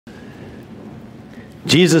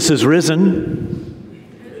Jesus is risen.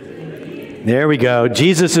 There we go.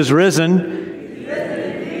 Jesus is risen.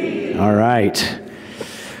 All right.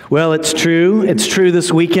 Well, it's true. It's true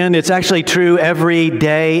this weekend. It's actually true every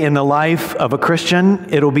day in the life of a Christian.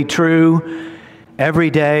 It'll be true every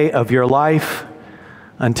day of your life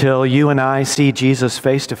until you and I see Jesus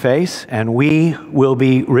face to face, and we will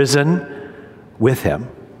be risen with him.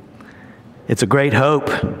 It's a great hope.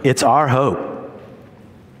 It's our hope.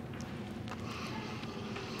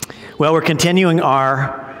 Well, we're continuing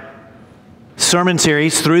our sermon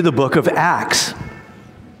series through the book of Acts.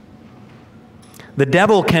 The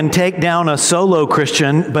devil can take down a solo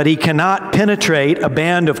Christian, but he cannot penetrate a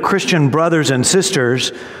band of Christian brothers and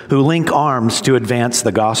sisters who link arms to advance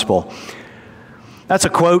the gospel. That's a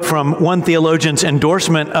quote from one theologian's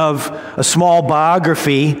endorsement of a small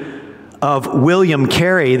biography of William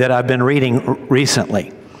Carey that I've been reading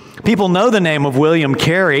recently. People know the name of William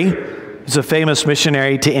Carey. He's a famous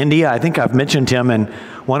missionary to India. I think I've mentioned him in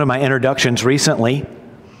one of my introductions recently.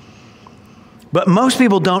 But most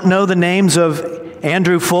people don't know the names of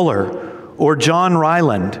Andrew Fuller or John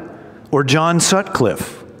Ryland or John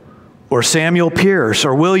Sutcliffe or Samuel Pierce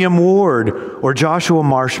or William Ward or Joshua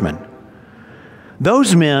Marshman.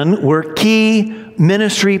 Those men were key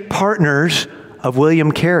ministry partners of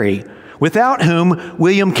William Carey, without whom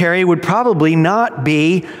William Carey would probably not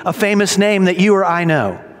be a famous name that you or I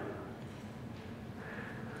know.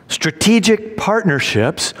 Strategic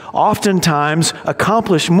partnerships oftentimes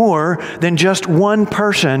accomplish more than just one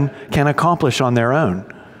person can accomplish on their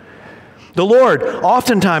own. The Lord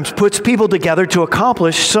oftentimes puts people together to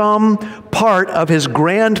accomplish some part of his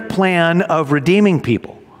grand plan of redeeming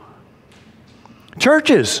people.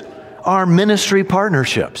 Churches are ministry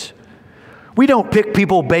partnerships. We don't pick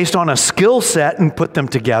people based on a skill set and put them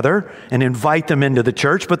together and invite them into the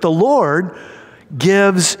church, but the Lord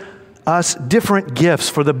gives us different gifts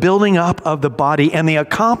for the building up of the body and the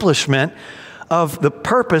accomplishment of the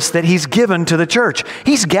purpose that he's given to the church.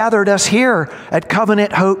 He's gathered us here at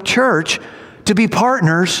Covenant Hope Church to be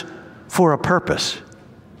partners for a purpose.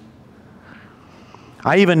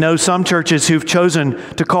 I even know some churches who've chosen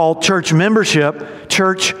to call church membership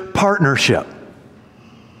church partnership.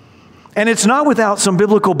 And it's not without some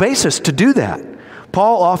biblical basis to do that.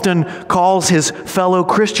 Paul often calls his fellow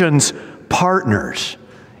Christians partners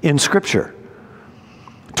in Scripture.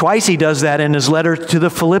 Twice he does that in his letter to the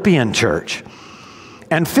Philippian church.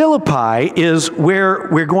 And Philippi is where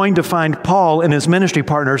we're going to find Paul and his ministry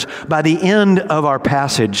partners by the end of our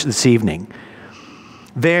passage this evening.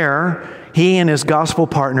 There, he and his gospel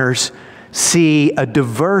partners see a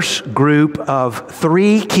diverse group of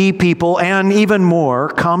 3 key people and even more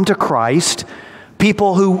come to Christ,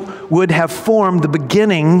 people who would have formed the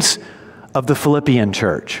beginnings of the Philippian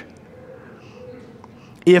church.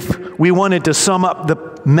 If we wanted to sum up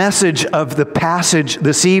the message of the passage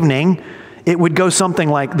this evening, it would go something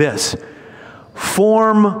like this: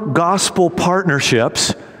 form gospel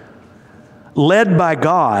partnerships led by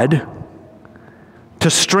God to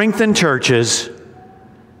strengthen churches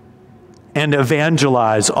and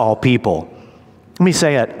evangelize all people. Let me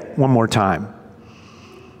say it one more time.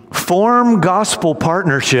 Form gospel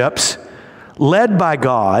partnerships led by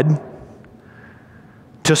God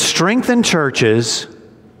to strengthen churches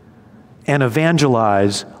and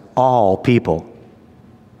evangelize all people.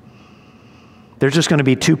 There's just going to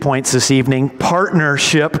be 2 points this evening: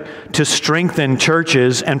 partnership to strengthen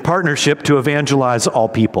churches and partnership to evangelize all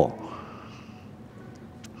people.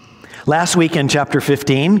 Last week in chapter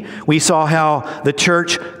 15, we saw how the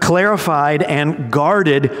church clarified and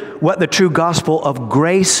guarded what the true gospel of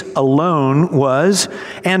grace alone was.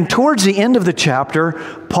 And towards the end of the chapter,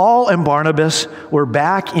 Paul and Barnabas were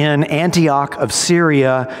back in Antioch of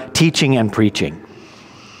Syria teaching and preaching.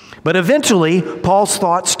 But eventually, Paul's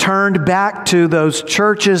thoughts turned back to those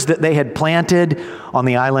churches that they had planted on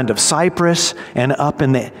the island of Cyprus and up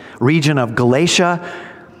in the region of Galatia,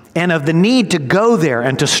 and of the need to go there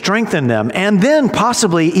and to strengthen them, and then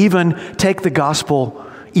possibly even take the gospel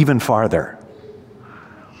even farther.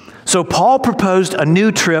 So Paul proposed a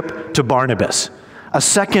new trip to Barnabas, a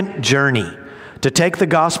second journey to take the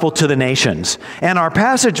gospel to the nations. And our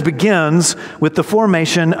passage begins with the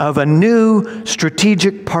formation of a new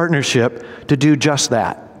strategic partnership to do just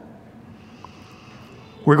that.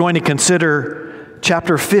 We're going to consider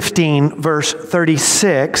chapter 15, verse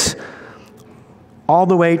 36, all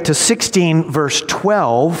the way to 16, verse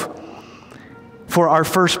 12, for our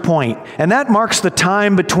first point. And that marks the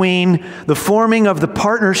time between the forming of the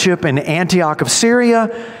partnership in Antioch of Syria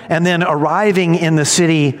and then arriving in the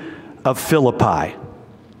city of Philippi.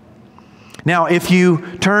 Now, if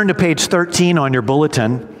you turn to page 13 on your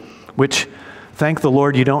bulletin, which thank the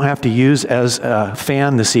Lord you don't have to use as a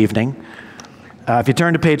fan this evening. If you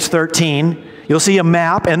turn to page 13, you'll see a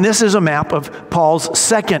map, and this is a map of Paul's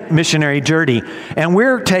second missionary journey. And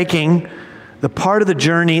we're taking the part of the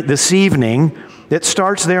journey this evening that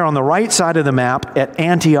starts there on the right side of the map at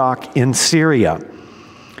Antioch in Syria.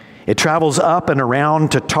 It travels up and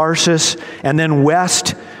around to Tarsus, and then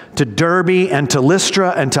west to Derbe and to Lystra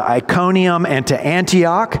and to Iconium and to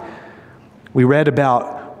Antioch. We read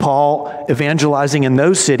about Paul evangelizing in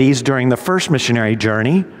those cities during the first missionary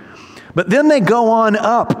journey. But then they go on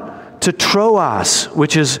up to Troas,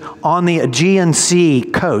 which is on the Aegean Sea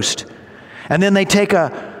coast. And then they take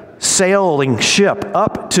a sailing ship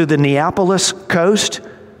up to the Neapolis coast,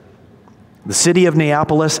 the city of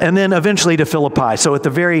Neapolis, and then eventually to Philippi. So at the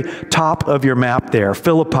very top of your map there,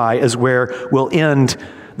 Philippi is where we'll end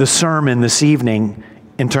the sermon this evening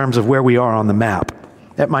in terms of where we are on the map.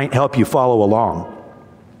 That might help you follow along.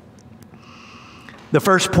 The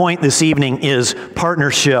first point this evening is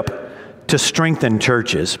partnership to strengthen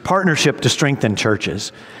churches. Partnership to strengthen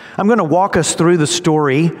churches. I'm going to walk us through the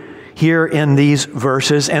story here in these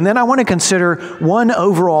verses, and then I want to consider one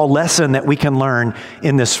overall lesson that we can learn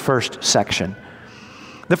in this first section.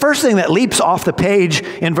 The first thing that leaps off the page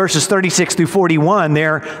in verses 36 through 41,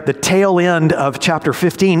 there, the tail end of chapter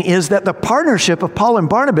 15, is that the partnership of Paul and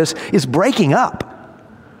Barnabas is breaking up.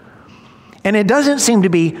 And it doesn't seem to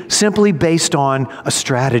be simply based on a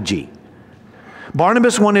strategy.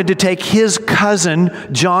 Barnabas wanted to take his cousin,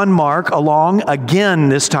 John Mark, along again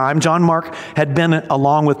this time. John Mark had been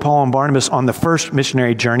along with Paul and Barnabas on the first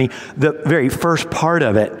missionary journey, the very first part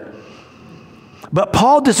of it. But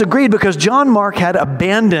Paul disagreed because John Mark had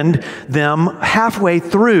abandoned them halfway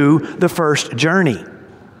through the first journey.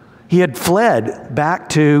 He had fled back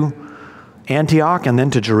to Antioch and then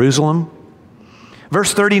to Jerusalem.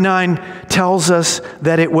 Verse 39 tells us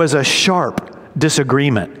that it was a sharp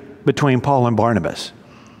disagreement between Paul and Barnabas.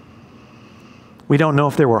 We don't know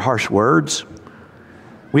if there were harsh words.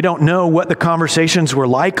 We don't know what the conversations were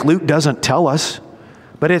like. Luke doesn't tell us.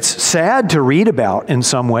 But it's sad to read about in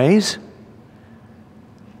some ways.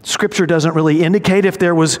 Scripture doesn't really indicate if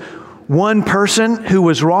there was one person who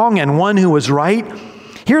was wrong and one who was right.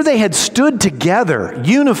 Here they had stood together,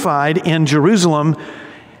 unified in Jerusalem,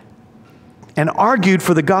 and argued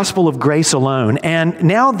for the gospel of grace alone. And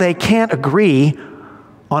now they can't agree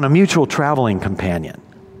on a mutual traveling companion.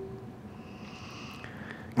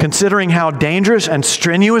 Considering how dangerous and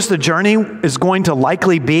strenuous the journey is going to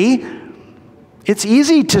likely be, it's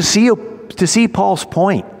easy to see Paul's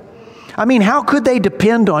point. I mean, how could they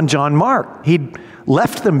depend on John Mark? He'd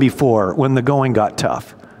left them before when the going got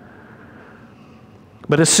tough.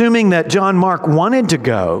 But assuming that John Mark wanted to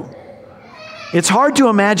go, it's hard to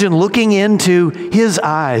imagine looking into his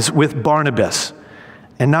eyes with Barnabas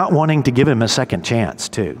and not wanting to give him a second chance,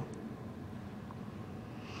 too.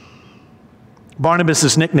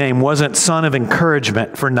 Barnabas' nickname wasn't son of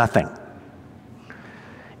encouragement for nothing.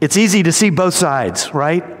 It's easy to see both sides,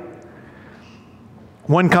 right?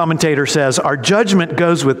 One commentator says, our judgment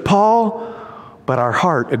goes with Paul, but our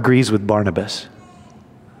heart agrees with Barnabas.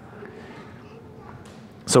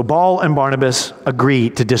 So Paul and Barnabas agree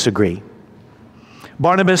to disagree.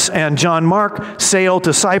 Barnabas and John Mark sail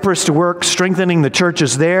to Cyprus to work strengthening the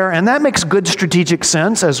churches there, and that makes good strategic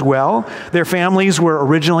sense as well. Their families were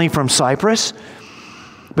originally from Cyprus.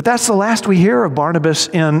 But that's the last we hear of Barnabas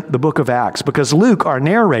in the book of Acts, because Luke, our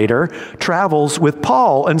narrator, travels with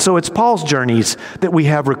Paul, and so it's Paul's journeys that we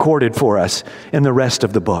have recorded for us in the rest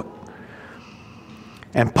of the book.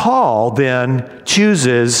 And Paul then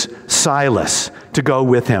chooses Silas to go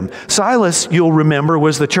with him. Silas, you'll remember,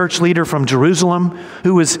 was the church leader from Jerusalem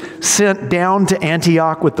who was sent down to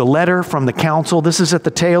Antioch with the letter from the council. This is at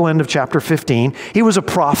the tail end of chapter 15. He was a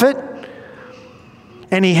prophet,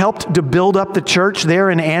 and he helped to build up the church there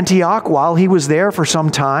in Antioch while he was there for some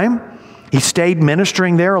time. He stayed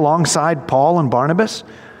ministering there alongside Paul and Barnabas.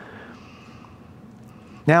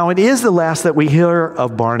 Now, it is the last that we hear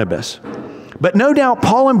of Barnabas. But no doubt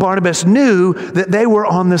Paul and Barnabas knew that they were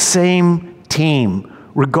on the same team,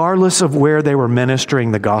 regardless of where they were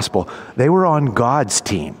ministering the gospel. They were on God's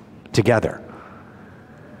team together.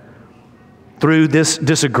 Through this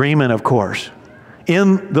disagreement, of course,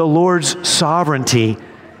 in the Lord's sovereignty,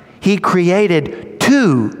 He created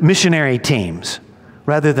two missionary teams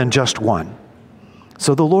rather than just one.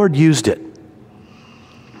 So the Lord used it.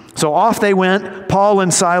 So off they went, Paul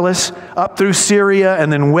and Silas, up through Syria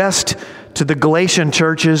and then west to the Galatian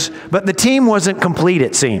churches. But the team wasn't complete,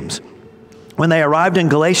 it seems. When they arrived in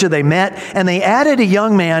Galatia, they met and they added a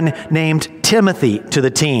young man named Timothy to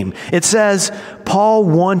the team. It says Paul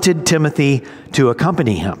wanted Timothy to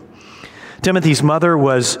accompany him. Timothy's mother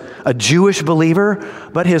was a Jewish believer,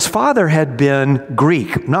 but his father had been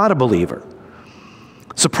Greek, not a believer.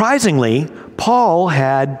 Surprisingly, Paul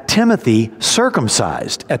had Timothy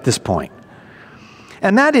circumcised at this point.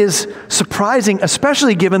 And that is surprising,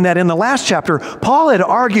 especially given that in the last chapter, Paul had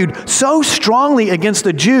argued so strongly against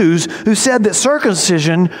the Jews who said that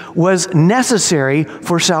circumcision was necessary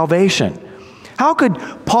for salvation. How could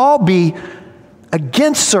Paul be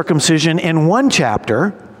against circumcision in one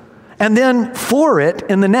chapter and then for it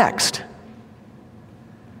in the next?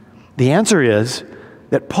 The answer is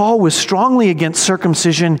that Paul was strongly against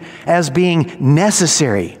circumcision as being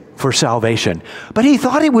necessary for salvation. But he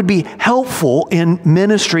thought it would be helpful in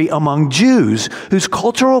ministry among Jews whose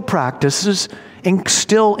cultural practices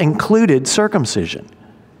still included circumcision.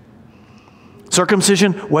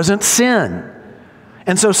 Circumcision wasn't sin.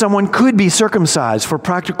 And so someone could be circumcised for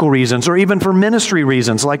practical reasons or even for ministry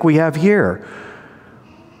reasons like we have here.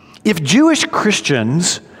 If Jewish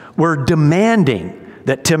Christians were demanding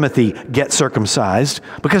that Timothy get circumcised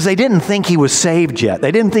because they didn't think he was saved yet,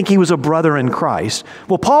 they didn't think he was a brother in Christ,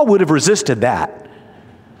 well, Paul would have resisted that.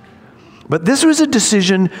 But this was a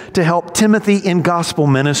decision to help Timothy in gospel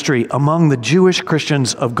ministry among the Jewish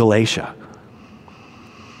Christians of Galatia.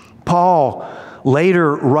 Paul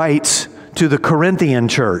later writes to the Corinthian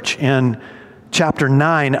church in chapter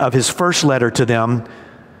 9 of his first letter to them.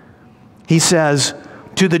 He says,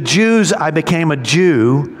 "To the Jews I became a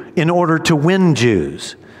Jew in order to win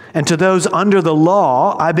Jews. And to those under the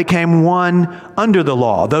law I became one under the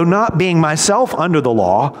law, though not being myself under the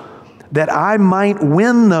law, that I might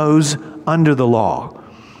win those under the law."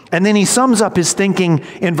 And then he sums up his thinking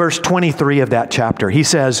in verse 23 of that chapter. He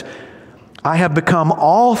says, "I have become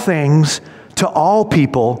all things to all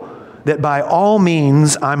people, that by all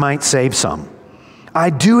means I might save some. I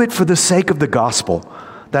do it for the sake of the gospel,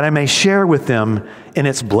 that I may share with them in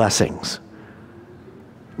its blessings."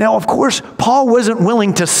 Now, of course, Paul wasn't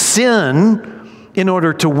willing to sin in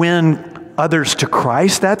order to win others to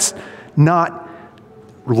Christ. That's not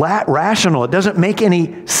rational. It doesn't make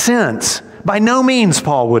any sense. By no means,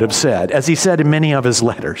 Paul would have said, as he said in many of his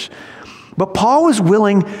letters. But Paul was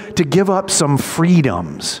willing to give up some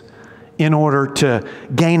freedoms in order to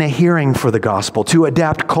gain a hearing for the gospel, to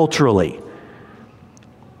adapt culturally.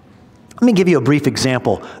 Let me give you a brief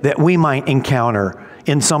example that we might encounter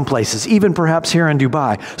in some places, even perhaps here in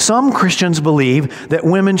Dubai. Some Christians believe that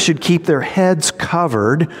women should keep their heads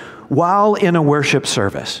covered while in a worship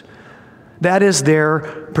service. That is their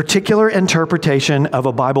particular interpretation of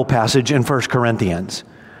a Bible passage in 1 Corinthians.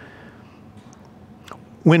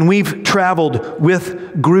 When we've traveled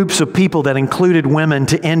with groups of people that included women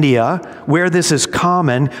to India, where this is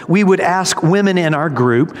common, we would ask women in our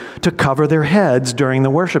group to cover their heads during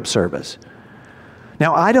the worship service.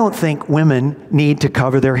 Now, I don't think women need to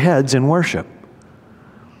cover their heads in worship.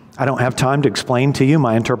 I don't have time to explain to you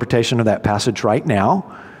my interpretation of that passage right now.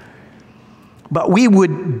 But we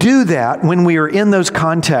would do that when we are in those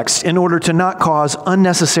contexts in order to not cause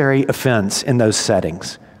unnecessary offense in those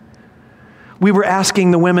settings. We were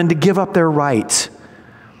asking the women to give up their rights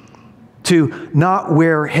to not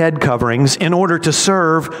wear head coverings in order to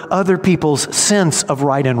serve other people's sense of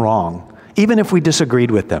right and wrong, even if we disagreed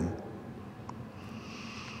with them.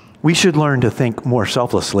 We should learn to think more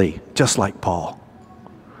selflessly, just like Paul.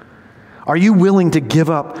 Are you willing to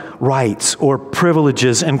give up rights or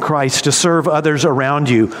privileges in Christ to serve others around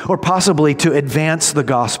you, or possibly to advance the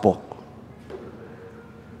gospel?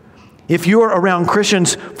 If you're around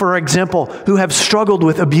Christians, for example, who have struggled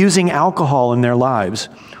with abusing alcohol in their lives,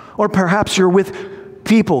 or perhaps you're with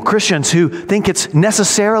people, Christians, who think it's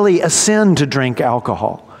necessarily a sin to drink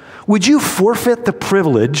alcohol, would you forfeit the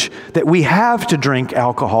privilege that we have to drink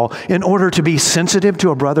alcohol in order to be sensitive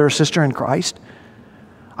to a brother or sister in Christ?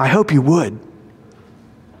 I hope you would.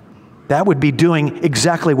 That would be doing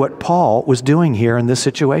exactly what Paul was doing here in this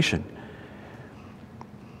situation.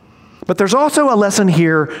 But there's also a lesson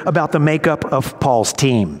here about the makeup of Paul's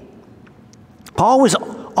team. Paul was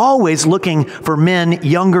always looking for men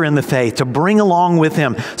younger in the faith to bring along with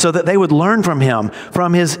him so that they would learn from him,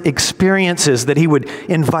 from his experiences that he would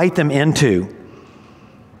invite them into.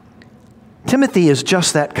 Timothy is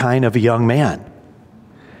just that kind of a young man.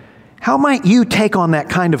 How might you take on that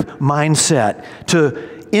kind of mindset to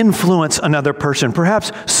influence another person,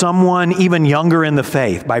 perhaps someone even younger in the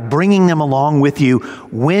faith, by bringing them along with you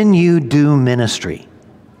when you do ministry?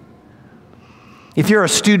 If you're a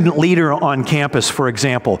student leader on campus, for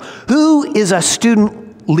example, who is a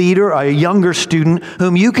student leader, a younger student,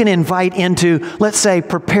 whom you can invite into, let's say,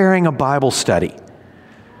 preparing a Bible study,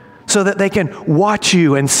 so that they can watch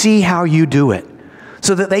you and see how you do it,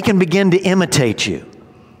 so that they can begin to imitate you?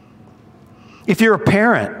 If you're a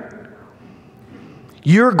parent,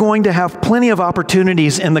 you're going to have plenty of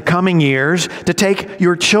opportunities in the coming years to take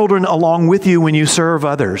your children along with you when you serve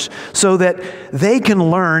others so that they can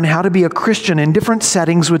learn how to be a Christian in different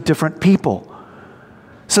settings with different people,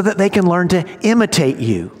 so that they can learn to imitate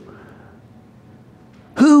you.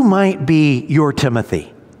 Who might be your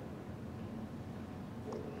Timothy?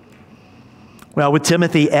 Well, with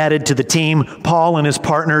Timothy added to the team, Paul and his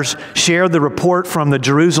partners shared the report from the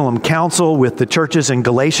Jerusalem Council with the churches in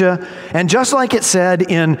Galatia. And just like it said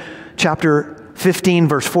in chapter 15,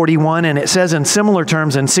 verse 41, and it says in similar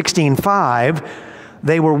terms in 16:5,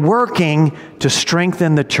 they were working to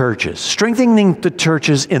strengthening the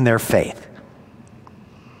churches in their faith.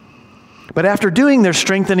 But after doing their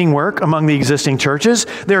strengthening work among the existing churches,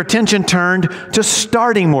 their attention turned to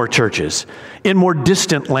starting more churches in more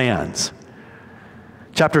distant lands.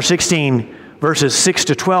 Chapter 16, verses 6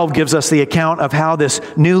 to 12 gives us the account of how this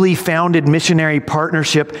newly founded missionary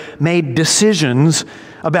partnership made decisions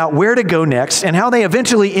about where to go next and how they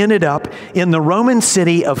eventually ended up in the Roman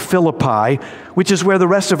city of Philippi, which is where the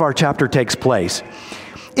rest of our chapter takes place.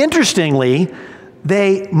 Interestingly,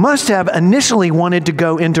 they must have initially wanted to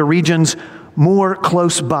go into regions more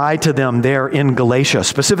close by to them there in Galatia.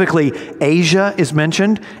 Specifically, Asia is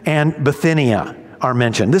mentioned and Bithynia are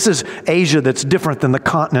mentioned. This is Asia that's different than the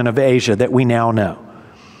continent of Asia that we now know.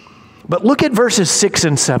 But look at verses 6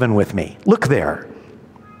 and 7 with me. Look there.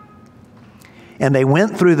 And they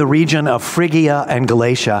went through the region of Phrygia and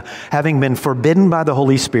Galatia, having been forbidden by the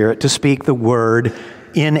Holy Spirit to speak the word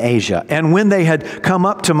in Asia. And when they had come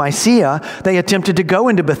up to Mysia, they attempted to go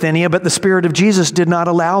into Bithynia, but the Spirit of Jesus did not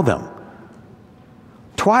allow them.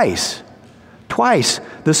 Twice,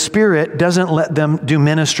 the Spirit doesn't let them do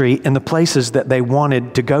ministry in the places that they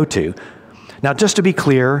wanted to go to. Now, just to be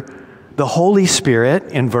clear, the Holy Spirit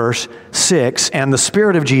in verse 6 and the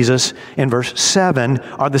Spirit of Jesus in verse 7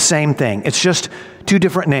 are the same thing. It's just two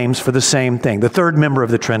different names for the same thing, the third member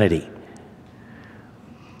of the Trinity.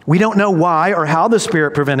 We don't know why or how the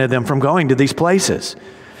Spirit prevented them from going to these places.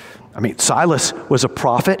 I mean, Silas was a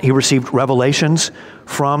prophet. He received revelations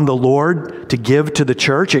from the Lord to give to the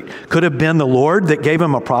church. It could have been the Lord that gave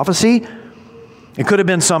him a prophecy. It could have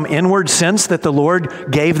been some inward sense that the Lord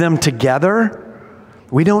gave them together.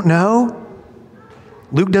 We don't know.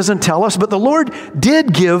 Luke doesn't tell us, but the Lord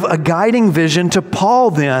did give a guiding vision to Paul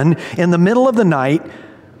then in the middle of the night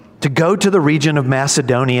to go to the region of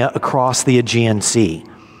Macedonia across the Aegean Sea.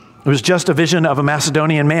 It was just a vision of a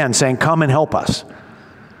Macedonian man saying, "Come and help us."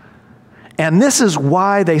 And this is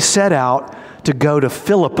why they set out to go to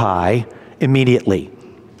Philippi immediately.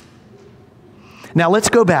 Now let's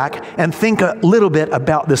go back and think a little bit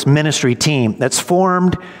about this ministry team that's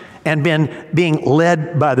formed and being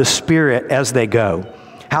led by the Spirit as they go.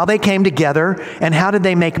 How they came together and how did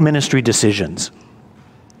they make ministry decisions.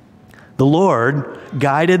 The Lord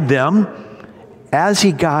guided them as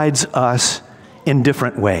He guides us in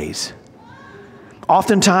different ways.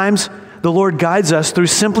 Oftentimes, the Lord guides us through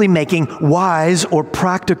simply making wise or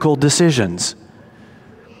practical decisions.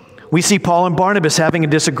 We see Paul and Barnabas having a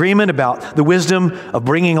disagreement about the wisdom of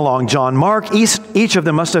bringing along John Mark. Each of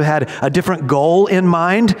them must have had a different goal in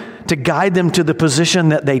mind to guide them to the position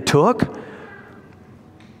that they took.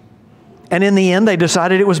 And in the end, they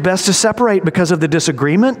decided it was best to separate because of the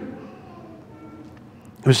disagreement.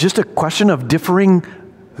 It was just a question of differing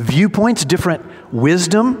viewpoints, different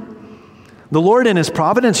wisdom. The Lord in His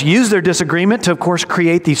providence used their disagreement to, of course,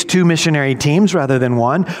 create these two missionary teams rather than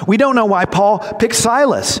one. We don't know why Paul picked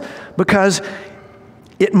Silas, because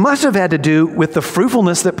it must have had to do with the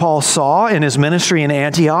fruitfulness that Paul saw in his ministry in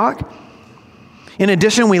Antioch. In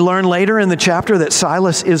addition, we learn later in the chapter that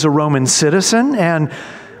Silas is a Roman citizen, and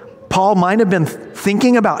Paul might have been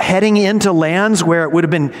thinking about heading into lands where it would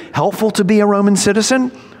have been helpful to be a Roman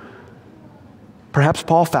citizen. Perhaps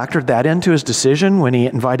Paul factored that into his decision when he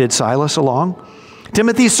invited Silas along.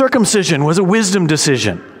 Timothy's circumcision was a wisdom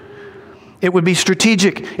decision. It would be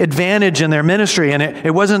strategic advantage in their ministry, and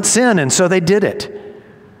it wasn't sin, and so they did it.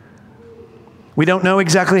 We don't know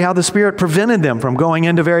exactly how the Spirit prevented them from going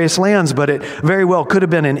into various lands, but it very well could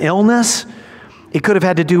have been an illness. It could have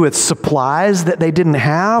had to do with supplies that they didn't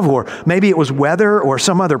have, or maybe it was weather or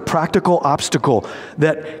some other practical obstacle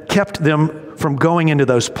that kept them from going into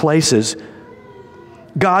those places.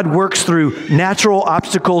 God works through natural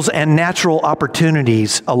obstacles and natural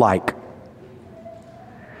opportunities alike.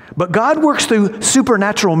 But God works through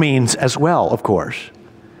supernatural means as well, of course.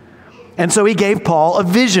 And so He gave Paul a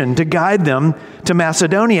vision to guide them to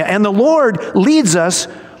Macedonia. And the Lord leads us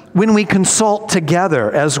when we consult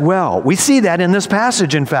together as well. We see that in this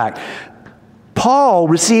passage, in fact. Paul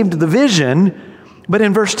received the vision, But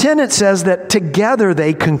in verse 10 it says that together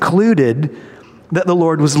they concluded that the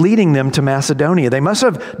Lord was leading them to Macedonia. They must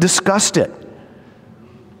have discussed it.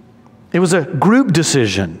 It was a group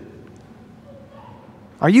decision.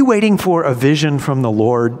 Are you waiting for a vision from the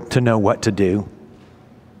Lord to know what to do?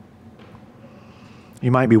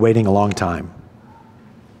 You might be waiting a long time.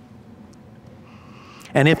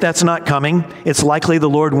 And if that's not coming, it's likely the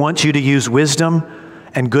Lord wants you to use wisdom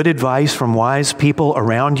and good advice from wise people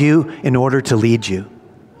around you in order to lead you.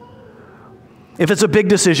 If it's a big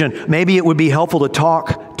decision, maybe it would be helpful to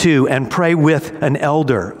talk to and pray with an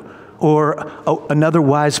elder or another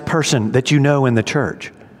wise person that you know in the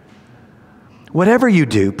church. Whatever you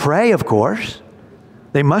do, pray, of course.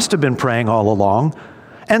 They must have been praying all along.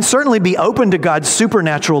 And certainly be open to God's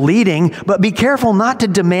supernatural leading, but be careful not to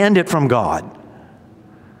demand it from God.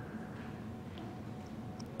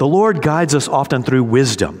 The Lord guides us often through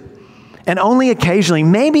wisdom, and only occasionally,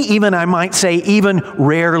 maybe even I might say even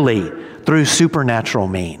rarely, through supernatural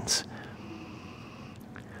means.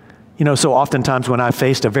 You know, so oftentimes when I've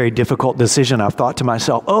faced a very difficult decision, I've thought to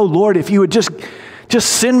myself, oh Lord, if you would just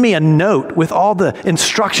send me a note with all the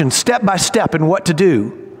instructions, step by step, in what to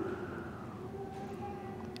do.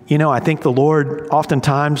 You know, I think the Lord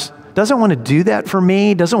oftentimes doesn't want to do that for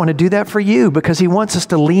me, doesn't want to do that for you, because He wants us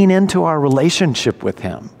to lean into our relationship with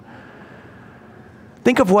Him.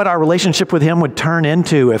 Think of what our relationship with Him would turn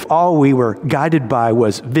into if all we were guided by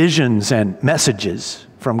was visions and messages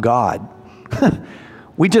from God.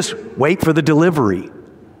 We just wait for the delivery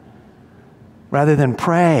rather than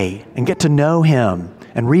pray and get to know Him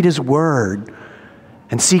and read His Word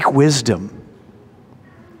and seek wisdom.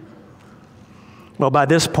 Well, by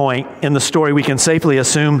this point in the story, we can safely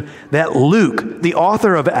assume that Luke, the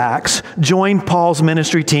author of Acts, joined Paul's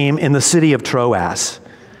ministry team in the city of Troas.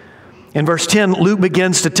 In verse 10, Luke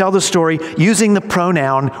begins to tell the story using the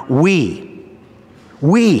pronoun we.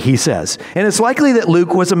 We, he says. And it's likely that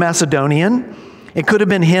Luke was a Macedonian. It could have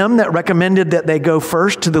been him that recommended that they go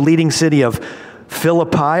first to the leading city of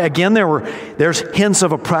Philippi. Again, there's hints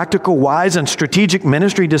of a practical, wise, and strategic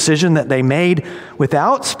ministry decision that they made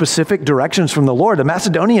without specific directions from the Lord. The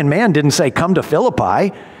Macedonian man didn't say, come to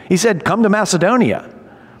Philippi. He said, come to Macedonia.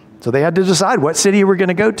 So they had to decide what city we're going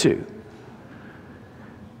to go to.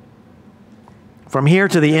 From here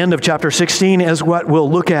to the end of chapter 16 is what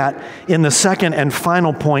we'll look at in the second and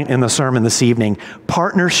final point in the sermon this evening,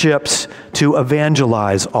 partnerships to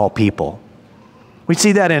evangelize all people. We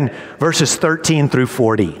see that in verses 13 through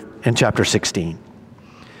 40 in chapter 16.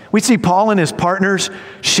 We see Paul and his partners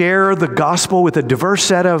share the gospel with a diverse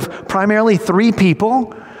set of primarily 3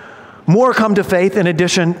 people. More come to faith in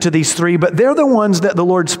addition to these 3, but they're the ones that the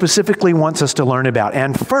Lord specifically wants us to learn about.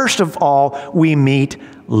 And first of all, we meet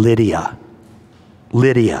Lydia.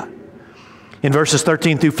 Lydia. In verses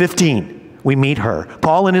 13 through 15, we meet her.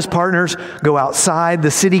 Paul and his partners go outside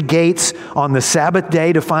the city gates on the Sabbath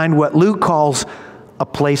day to find what Luke calls a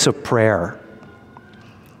place of prayer.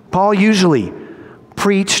 Paul usually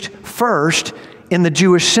preached first in the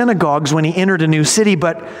Jewish synagogues when he entered a new city,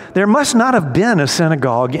 but there must not have been a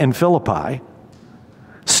synagogue in Philippi.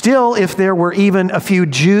 Still, if there were even a few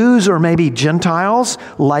Jews or maybe Gentiles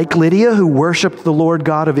like Lydia who worshiped the Lord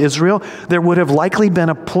God of Israel, there would have likely been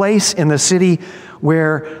a place in the city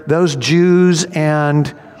where those Jews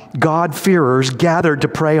and God-fearers gathered to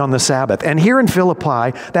pray on the Sabbath. And here in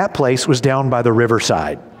Philippi, that place was down by the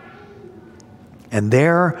riverside. And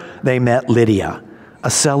there they met Lydia,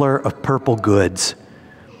 a seller of purple goods.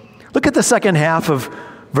 Look at the second half of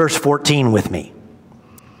verse 14 with me.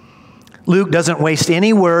 Luke doesn't waste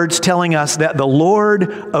any words telling us that the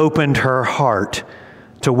Lord opened her heart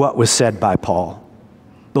to what was said by Paul.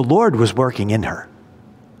 The Lord was working in her.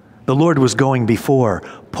 The Lord was going before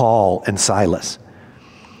Paul and Silas.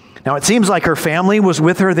 Now, it seems like her family was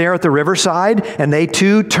with her there at the riverside, and they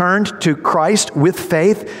too turned to Christ with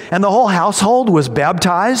faith, and the whole household was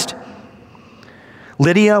baptized.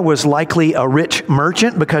 Lydia was likely a rich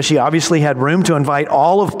merchant because she obviously had room to invite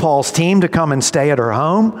all of Paul's team to come and stay at her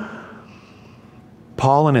home.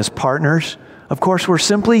 Paul and his partners, of course, were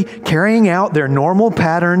simply carrying out their normal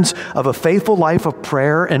patterns of a faithful life of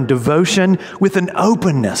prayer and devotion with an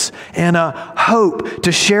openness and a hope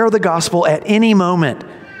to share the gospel at any moment.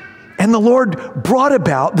 And the Lord brought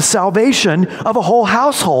about the salvation of a whole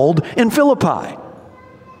household in Philippi.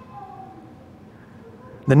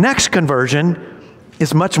 The next conversion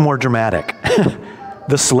is much more dramatic.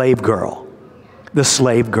 The slave girl. The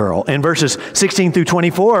slave girl. In verses 16 through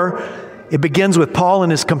 24, it begins with Paul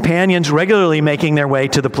and his companions regularly making their way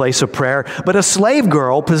to the place of prayer. But a slave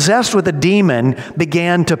girl possessed with a demon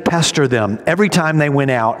began to pester them every time they went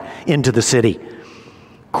out into the city.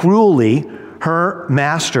 Cruelly, her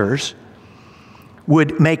masters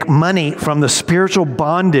would make money from the spiritual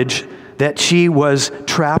bondage that she was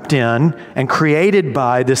trapped in and created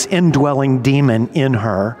by this indwelling demon in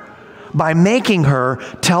her by making her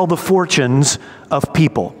tell the fortunes of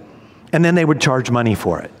people. And then they would charge money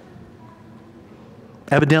for it.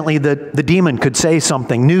 Evidently, the demon could say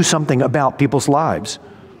something, knew something about people's lives.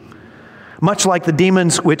 Much like the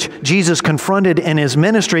demons which Jesus confronted in his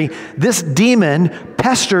ministry, this demon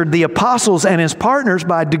pestered the apostles and his partners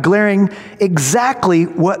by declaring exactly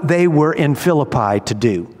what they were in Philippi to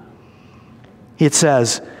do. It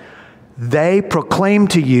says, they proclaim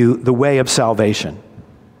to you the way of salvation.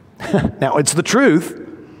 Now, it's the truth.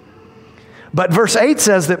 But verse 8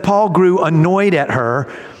 says that Paul grew annoyed at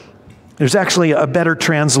her. There's actually a better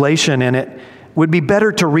translation, and it would be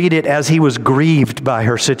better to read it as he was grieved by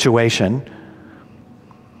her situation.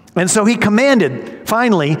 And so he commanded,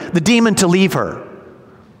 finally, the demon to leave her.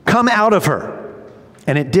 Come out of her.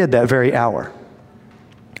 And it did that very hour.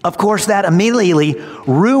 Of course, that immediately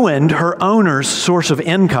ruined her owner's source of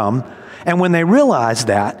income. And when they realized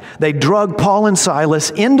that, they dragged Paul and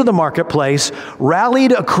Silas into the marketplace,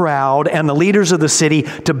 rallied a crowd and the leaders of the city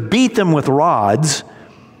to beat them with rods,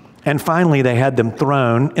 and finally they had them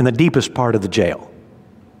thrown in the deepest part of the jail.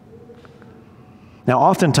 Now,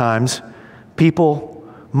 oftentimes, people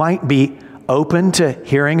might be open to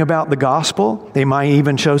hearing about the gospel. They might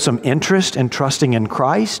even show some interest in trusting in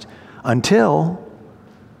Christ until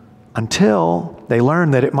they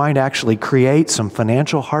learn that it might actually create some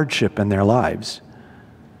financial hardship in their lives.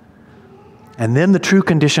 And then the true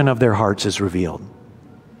condition of their hearts is revealed.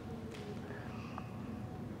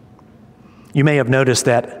 You may have noticed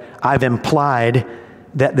that I've implied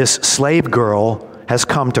that this slave girl has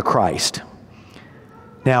come to Christ.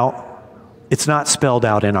 Now, it's not spelled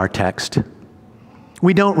out in our text.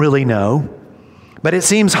 We don't really know, but it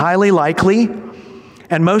seems highly likely.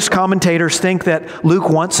 And most commentators think that Luke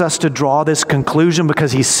wants us to draw this conclusion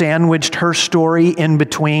because he sandwiched her story in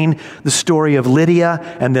between the story of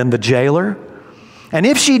Lydia and then the jailer. And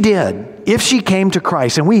if she did, if she came to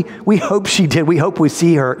Christ, and we hope she did, we hope we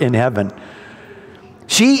see her in heaven,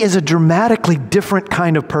 she is a dramatically different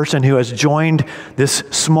kind of person who has joined this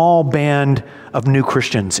small band of new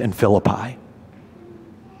Christians in Philippi.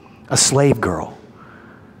 A slave girl.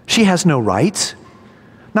 She has no rights.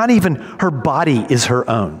 Not even her body is her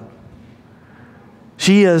own.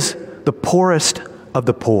 She is the poorest of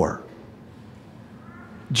the poor.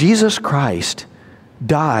 Jesus Christ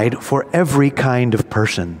died for every kind of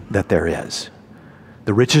person that there is.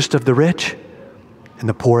 The richest of the rich and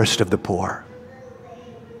the poorest of the poor.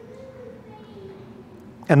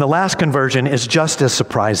 And the last conversion is just as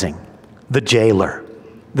surprising. The jailer.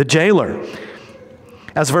 The jailer.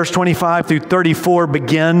 As verse 25 through 34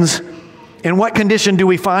 begins, in what condition do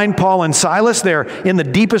we find Paul and Silas? They're in the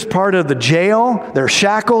deepest part of the jail. They're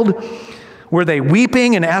shackled. Were they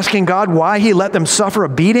weeping and asking God why he let them suffer a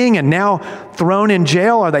beating and now thrown in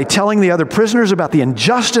jail? Are they telling the other prisoners about the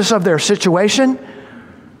injustice of their situation?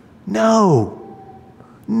 No.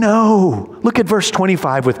 No. Look at verse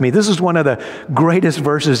 25 with me. This is one of the greatest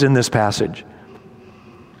verses in this passage.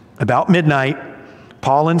 About midnight,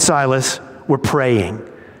 Paul and Silas were praying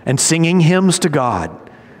and singing hymns to God.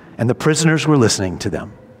 And the prisoners were listening to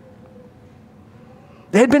them.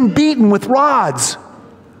 They had been beaten with rods,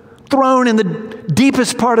 thrown in the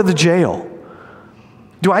deepest part of the jail.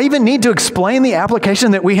 Do I even need to explain the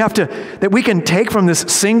application that we can take from this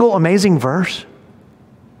single amazing verse?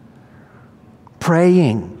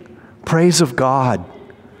 Praying, praise of God,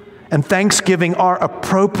 and thanksgiving are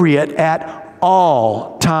appropriate at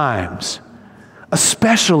all times,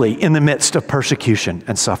 especially in the midst of persecution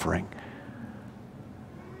and suffering.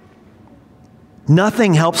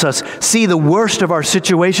 Nothing helps us see the worst of our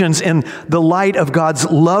situations in the light of God's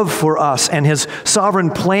love for us and his sovereign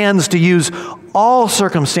plans to use all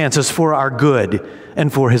circumstances for our good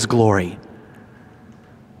and for his glory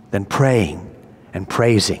than praying and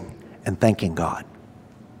praising and thanking God.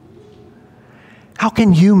 How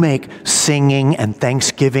can you make singing and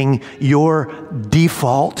thanksgiving your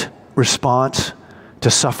default response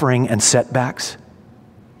to suffering and setbacks?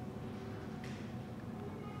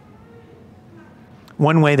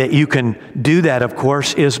 One way that you can do that, of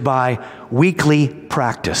course, is by weekly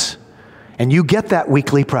practice. And you get that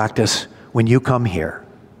weekly practice when you come here.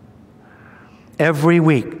 Every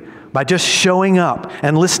week, by just showing up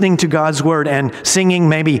and listening to God's word and singing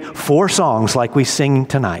maybe 4 songs like we sing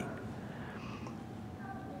tonight.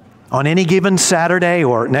 On any given Saturday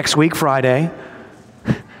or next week, Friday,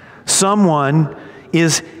 someone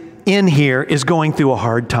is in here is going through a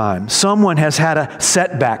hard time. Someone has had a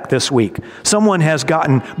setback this week. Someone has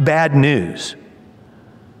gotten bad news.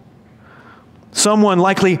 Someone,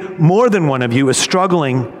 likely more than one of you, is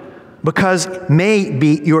struggling because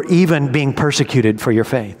maybe you're even being persecuted for your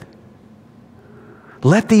faith.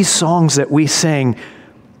 Let these songs that we sing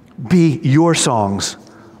be your songs,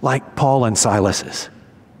 like Paul and Silas's.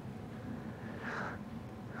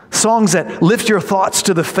 Songs that lift your thoughts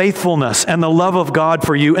to the faithfulness and the love of God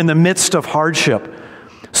for you in the midst of hardship.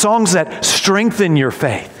 Songs that strengthen your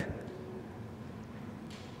faith.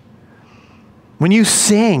 When you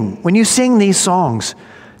sing these songs,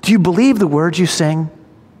 do you believe the words you sing?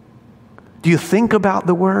 Do you think about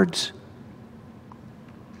the words?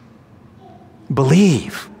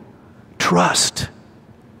 Believe, trust.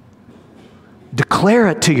 Declare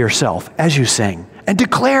it to yourself as you sing, and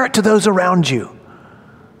declare it to those around you.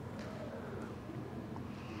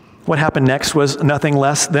 What happened next was nothing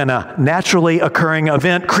less than a naturally occurring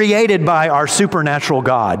event created by our supernatural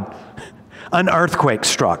God. An earthquake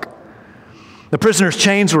struck. The prisoners'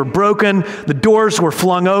 chains were broken, the doors were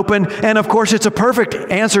flung open, and of course it's a perfect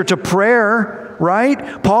answer to prayer,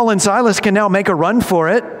 right? Paul and Silas can now make a run for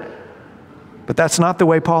it, but that's not the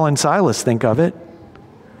way Paul and Silas think of it.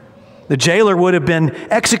 The jailer would have been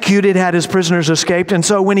executed had his prisoners escaped, and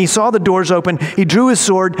so when he saw the doors open, he drew his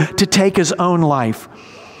sword to take his own life.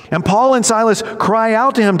 And Paul and Silas cry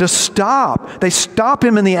out to him to stop. They stop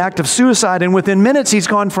him in the act of suicide, and within minutes he's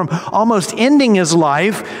gone from almost ending his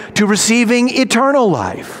life to receiving eternal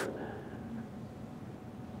life.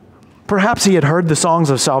 Perhaps he had heard the songs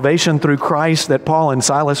of salvation through Christ that Paul and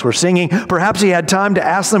Silas were singing. Perhaps he had time to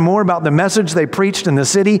ask them more about the message they preached in the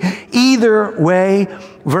city. Either way,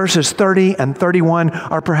 verses 30 and 31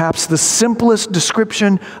 are perhaps the simplest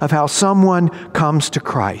description of how someone comes to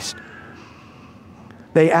Christ.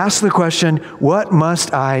 They ask the question, what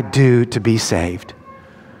must I do to be saved?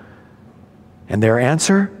 And their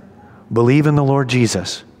answer, believe in the Lord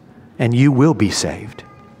Jesus, and you will be saved.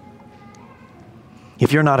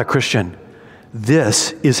 If you're not a Christian,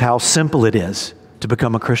 this is how simple it is to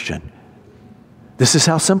become a Christian. This is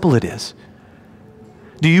how simple it is.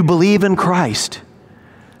 Do you believe in Christ?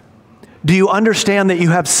 Do you understand that you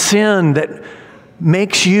have sin that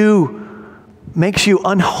makes you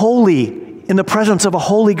unholy in the presence of a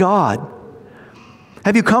holy God?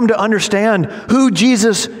 Have you come to understand who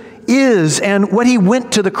Jesus is and what he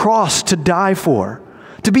went to the cross to die for,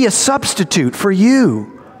 to be a substitute for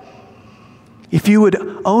you? If you would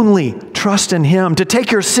only trust in him, to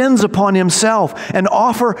take your sins upon himself and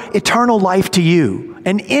offer eternal life to you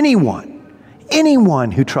and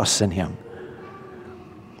anyone who trusts in him.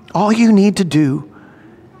 All you need to do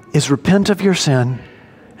is repent of your sin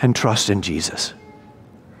and trust in Jesus.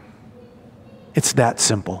 It's that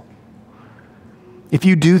simple. If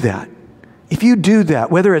you do that,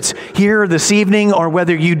 whether it's here this evening or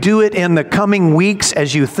whether you do it in the coming weeks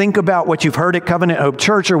as you think about what you've heard at Covenant Hope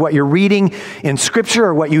Church or what you're reading in Scripture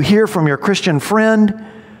or what you hear from your Christian friend,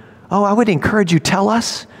 I would encourage you, tell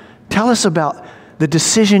us about the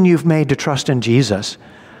decision you've made to trust in Jesus.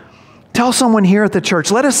 Tell someone here at the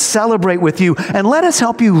church. Let us celebrate with you and let us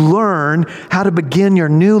help you learn how to begin your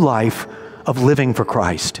new life of living for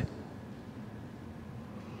Christ.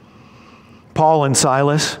 Paul and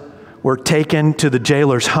Silas were taken to the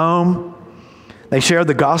jailer's home. They shared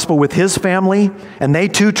the gospel with his family, and they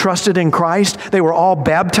too trusted in Christ. They were all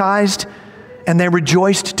baptized, and they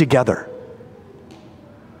rejoiced together.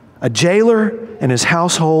 A jailer and his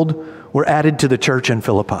household were added to the church in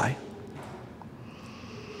Philippi.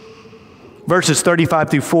 Verses 35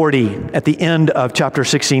 through 40 at the end of chapter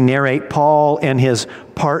 16 narrate Paul and his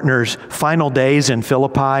partners' final days in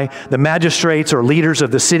Philippi. The magistrates or leaders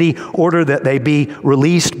of the city order that they be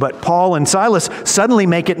released, but Paul and Silas suddenly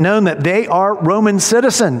make it known that they are Roman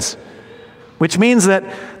citizens, which means that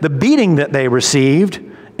the beating that they received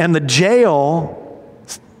and the jail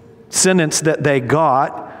sentence that they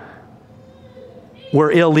got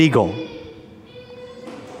were illegal.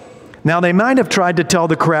 Now, they might have tried to tell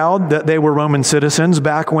the crowd that they were Roman citizens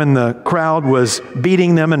back when the crowd was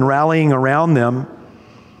beating them and rallying around them,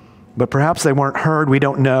 but perhaps they weren't heard. We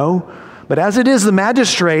don't know. But as it is, the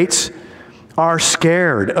magistrates are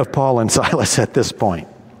scared of Paul and Silas at this point.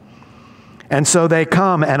 And so they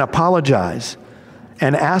come and apologize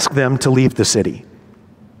and ask them to leave the city.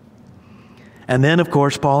 And then, of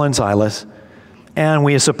course, Paul and Silas, and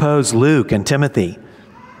we suppose Luke and Timothy,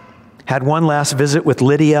 had one last visit with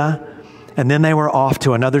Lydia, and then they were off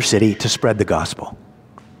to another city to spread the gospel.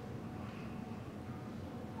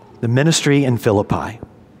 The ministry in Philippi,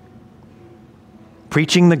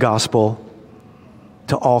 preaching the gospel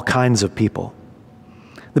to all kinds of people.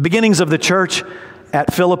 The beginnings of the church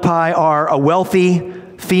at Philippi are a wealthy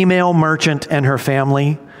female merchant and her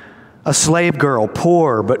family, a slave girl,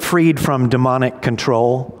 poor but freed from demonic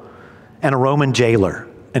control, and a Roman jailer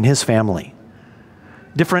and his family.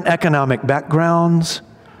 Different economic backgrounds,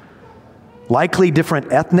 likely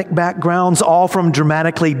different ethnic backgrounds, all from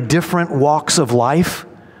dramatically different walks of life.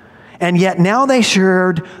 And yet now they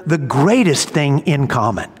shared the greatest thing in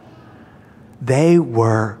common. They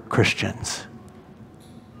were Christians.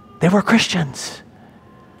 They were Christians.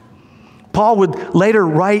 Paul would later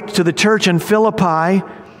write to the church in Philippi.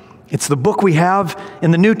 It's the book we have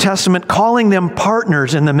in the New Testament, calling them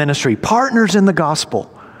partners in the ministry, partners in the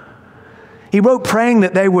gospel. He wrote praying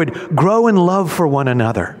that they would grow in love for one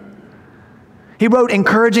another. He wrote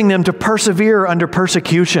encouraging them to persevere under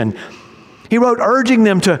persecution. He wrote urging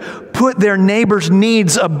them to put their neighbor's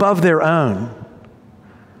needs above their own.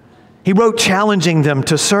 He wrote challenging them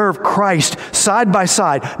to serve Christ side by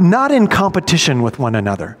side, not in competition with one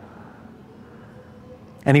another.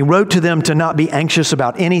 And he wrote to them to not be anxious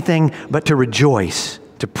about anything, but to rejoice,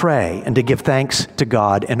 to pray, and to give thanks to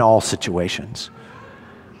God in all situations.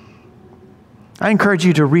 I encourage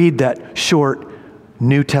you to read that short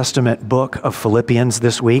New Testament book of Philippians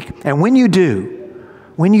this week. And when you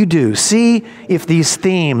do, see if these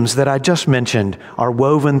themes that I just mentioned are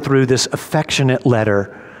woven through this affectionate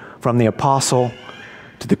letter from the apostle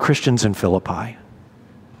to the Christians in Philippi.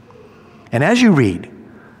 And as you read,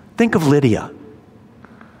 think of Lydia.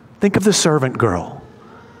 Think of the servant girl.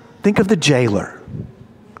 Think of the jailer.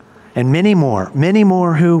 And many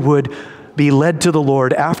more who would be led to the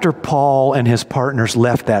Lord after Paul and his partners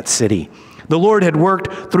left that city. The Lord had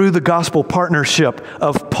worked through the gospel partnership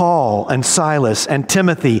of Paul and Silas and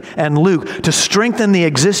Timothy and Luke to strengthen the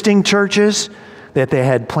existing churches that they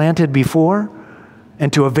had planted before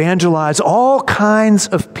and to evangelize all kinds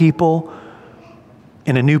of people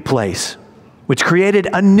in a new place, which created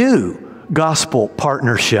a new gospel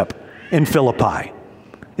partnership in Philippi.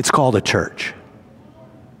 It's called a church.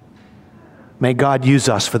 May God use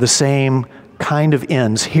us for the same kind of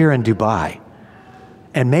ends here in Dubai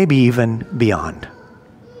and maybe even beyond.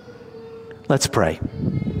 Let's pray.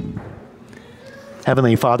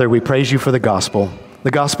 Heavenly Father, we praise you for the gospel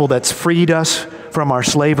that's freed us from our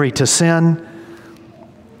slavery to sin,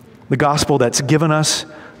 the gospel that's given us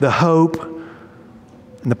the hope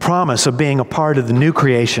and the promise of being a part of the new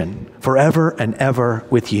creation forever and ever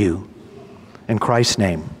with you. In Christ's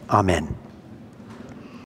name, amen.